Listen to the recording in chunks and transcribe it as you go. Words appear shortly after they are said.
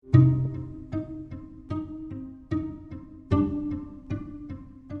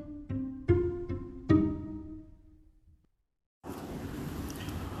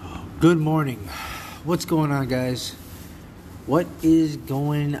Good morning. What's going on, guys? What is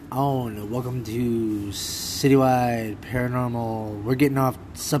going on? Welcome to Citywide Paranormal. We're getting off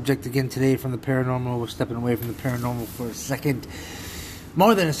subject again today from the paranormal. We're stepping away from the paranormal for a second.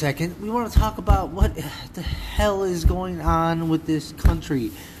 More than a second. We want to talk about what the hell is going on with this country.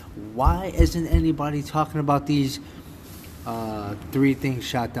 Why isn't anybody talking about these three things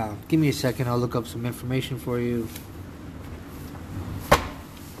shot down? Give me a second. I'll look up some information for you.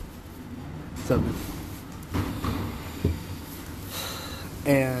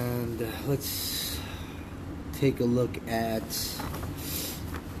 And let's take a look at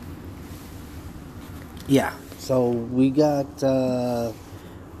so we got some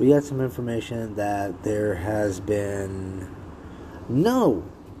information that there's been no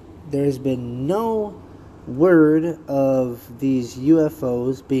word of these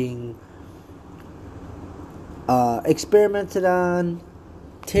UFOs being experimented on,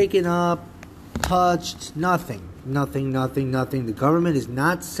 taken up, touched. Nothing. The government is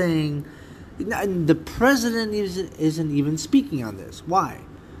not saying. The president isn't even speaking on this. Why?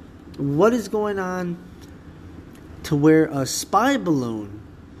 What is going on to where a spy balloon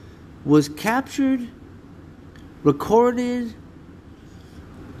was captured, recorded,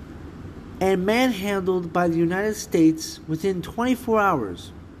 and manhandled by the United States within 24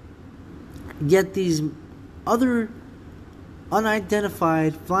 hours? Yet these other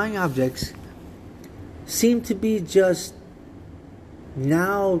unidentified flying objects seem to be just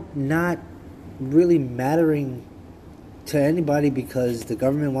now not really mattering to anybody because the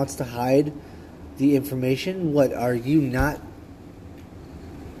government wants to hide the information. What, are you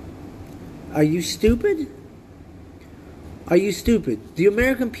stupid? Are you stupid? The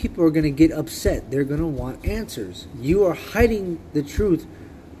American people are going to get upset. They're going to want answers. You are hiding the truth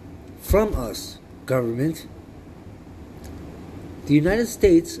from us, government. The United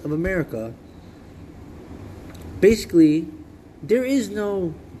States of America, basically, there is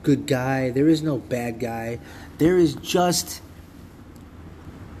no good guy, there is no bad guy. There is just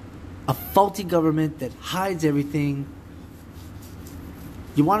a faulty government that hides everything.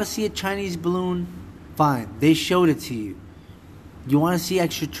 You want to see a Chinese balloon? Fine, they showed it to you. You want to see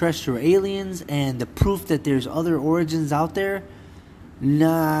extraterrestrial aliens and the proof that there's other origins out there?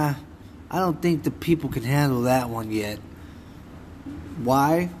 Nah, I don't think the people can handle that one yet.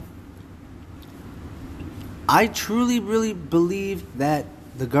 Why? I truly, really believe that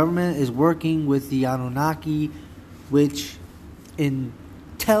the government is working with the Anunnaki, which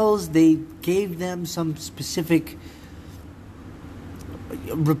tells they gave them some specific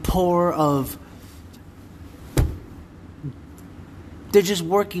rapport of they're just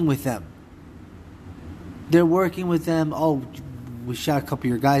working with them. They're working with them. Oh, we shot a couple of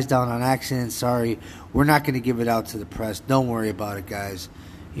your guys down on accident. Sorry, we're not going to give it out to the press. Don't worry about it, guys.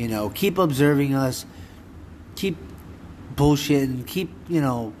 Keep observing us. Keep bullshitting. Keep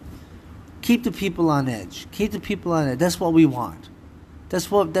the people on edge. Keep the people on edge. That's what we want. That's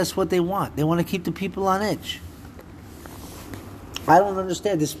what they want. They want to keep the people on edge. I don't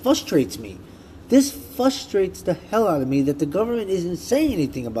understand. This frustrates me. This frustrates the hell out of me that the government isn't saying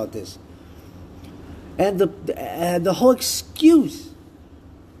anything about this. And the whole excuse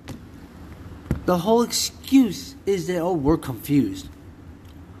is that, oh, we're confused.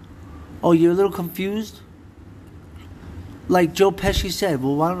 Oh, you're a little confused? Like Joe Pesci said,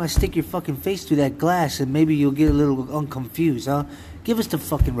 well, why don't I stick your fucking face through that glass and maybe you'll get a little unconfused, huh? Give us the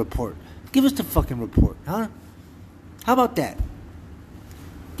fucking report. Huh? How about that?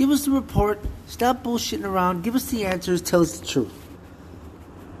 Give us the report. Stop bullshitting around. Give us the answers. Tell us the truth.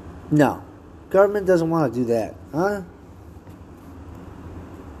 No. Government doesn't want to do that, huh?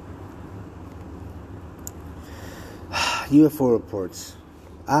 UFO reports.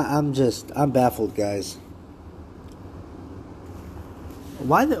 I'm baffled, guys.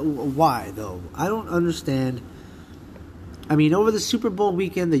 Why though? I don't understand. I mean, over the Super Bowl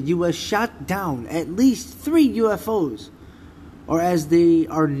weekend, the U.S. shot down at least 3 UFOs, or as they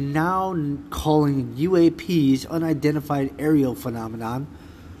are now calling UAPs, unidentified aerial phenomenon.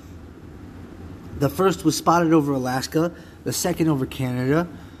 The first was spotted over Alaska, the second over Canada,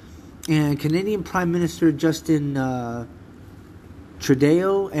 and Canadian Prime Minister Justin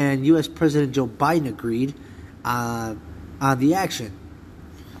Trudeau and U.S. President Joe Biden agreed on the action.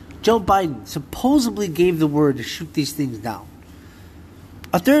 Joe Biden supposedly gave the word to shoot these things down.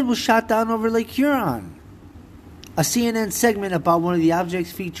 A third was shot down over Lake Huron. A CNN segment about one of the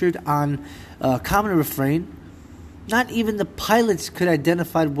objects featured on Common Refrain. Not even the pilots could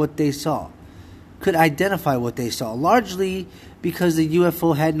identify what they saw. Largely because the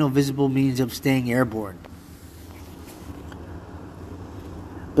UFO had no visible means of staying airborne.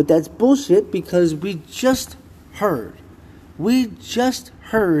 But that's bullshit because we just heard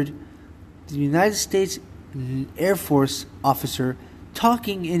the United States Air Force officer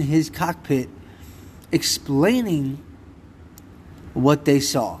talking in his cockpit, explaining what they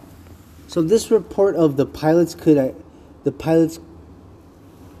saw. So this report of the pilots could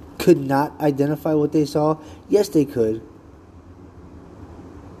not identify what they saw. Yes, they could.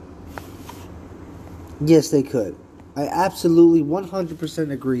 Yes, they could. I absolutely 100%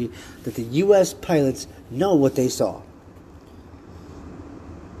 agree that the U.S. pilots know what they saw.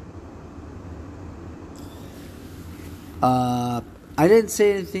 I didn't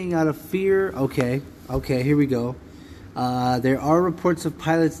say anything out of fear. Okay, here we go. There are reports of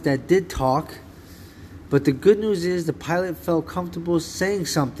pilots that did talk, but the good news is the pilot felt comfortable saying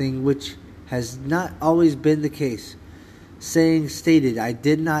something, which has not always been the case. Stated, I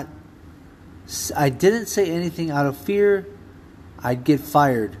didn't say anything out of fear. I'd get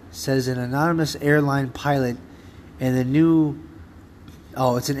fired, says an anonymous airline pilot and the new...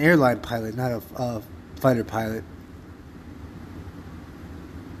 Oh, it's an airline pilot, not a fighter pilot.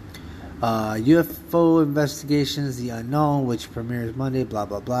 UFO investigations, the unknown, which premieres Monday, blah,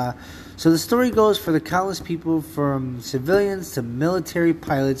 blah, blah. So the story goes for the countless people from civilians to military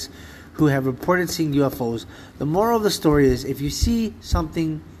pilots who have reported seeing UFOs. The moral of the story is, if you see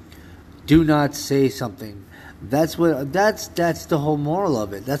something, do not say something. That's the whole moral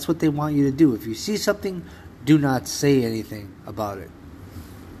of it. That's what they want you to do. If you see something, do not say anything about it.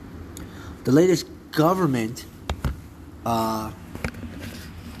 The latest government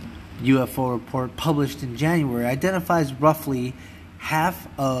UFO report published in January identifies roughly half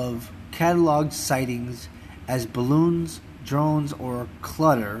of cataloged sightings as balloons, drones, or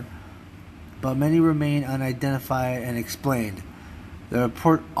clutter, but many remain unidentified and explained. The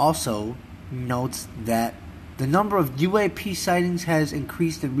report also notes that the number of UAP sightings has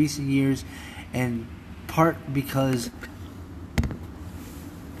increased in recent years, in part because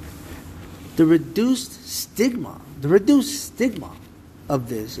the reduced stigma of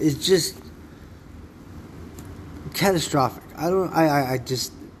this is just catastrophic. I don't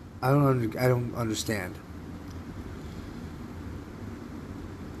understand.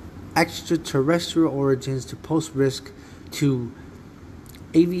 Extraterrestrial origins to post risk to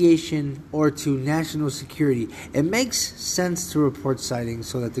aviation or to national security. It makes sense to report sightings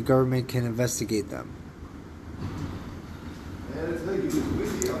so that the government can investigate them. Man, it's like you just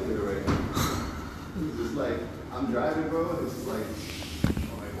windy out there right now. It's just like, I'm driving, bro, and it's like,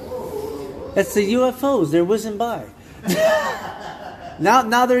 I'm like, whoa. That's the UFOs. They're whizzing by.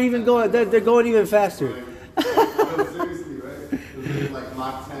 now they're even going. They're going even faster. No, seriously, right? It's like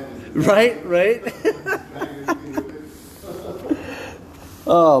Mach 10. Right.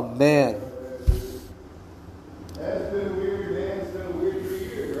 Oh man. That's been weird, man. It's been a weird 3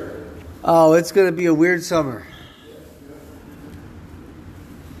 years, right? Oh, it's gonna be a weird summer.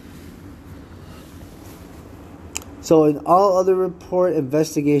 So, in all other report,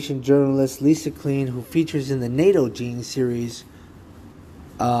 investigation journalist Lisa Klein, who features in the NATO Gene series,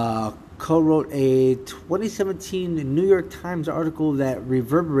 co-wrote a 2017 New York Times article that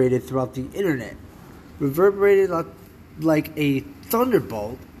reverberated throughout the internet. Reverberated like a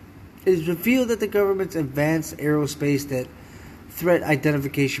thunderbolt. It is revealed that the government's advanced aerospace threat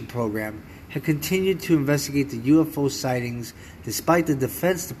identification program had continued to investigate the UFO sightings despite the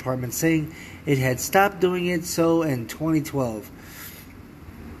Defense Department saying it had stopped doing it so in 2012.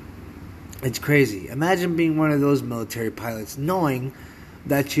 It's crazy. Imagine being one of those military pilots knowing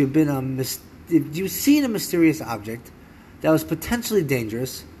that you've seen a mysterious object that was potentially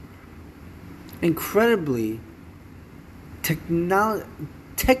dangerous, incredibly I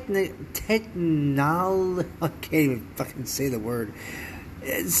can't even fucking say the word.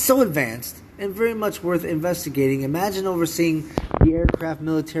 It's so advanced and very much worth investigating. Imagine overseeing the aircraft,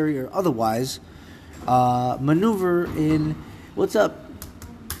 military or otherwise, maneuver in what's up,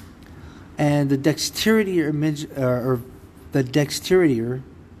 and the dexterity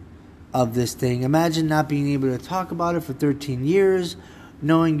of this thing. Imagine not being able to talk about it for 13 years,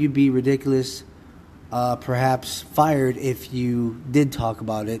 knowing you'd be ridiculous, perhaps fired if you did talk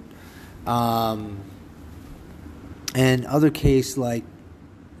about it, and other case like.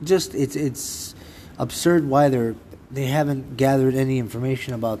 Just it's absurd why they haven't gathered any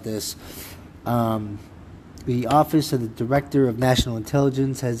information about this. The Office of the Director of National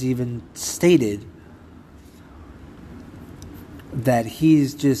Intelligence has even stated that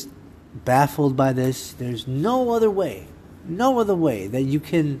he's just baffled by this. There's no other way that you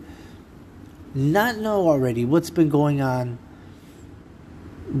can not know already what's been going on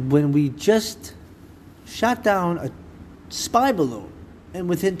when we just shot down a spy balloon. And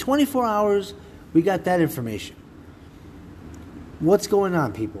within 24 hours, we got that information. What's going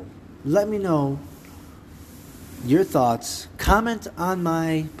on, people? Let me know your thoughts. Comment on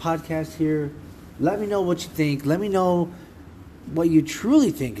my podcast here. Let me know what you think. Let me know what you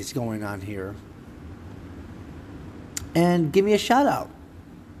truly think is going on here. And give me a shout out.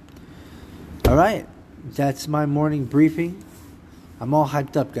 All right. That's my morning briefing. I'm all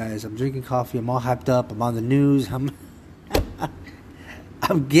hyped up, guys. I'm drinking coffee. I'm all hyped up. I'm on the news. I'm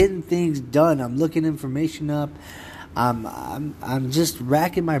getting things done. I'm looking information up. I'm just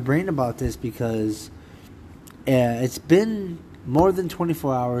racking my brain about this because it's been more than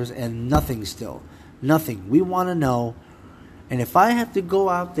 24 hours and nothing still. Nothing. We want to know. And if I have to go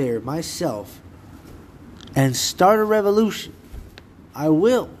out there myself and start a revolution, I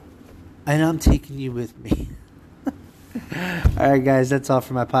will. And I'm taking you with me. All right, guys. That's all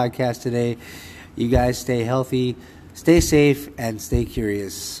for my podcast today. You guys stay healthy, stay safe, and stay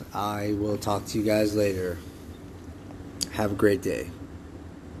curious. I will talk to you guys later. Have a great day.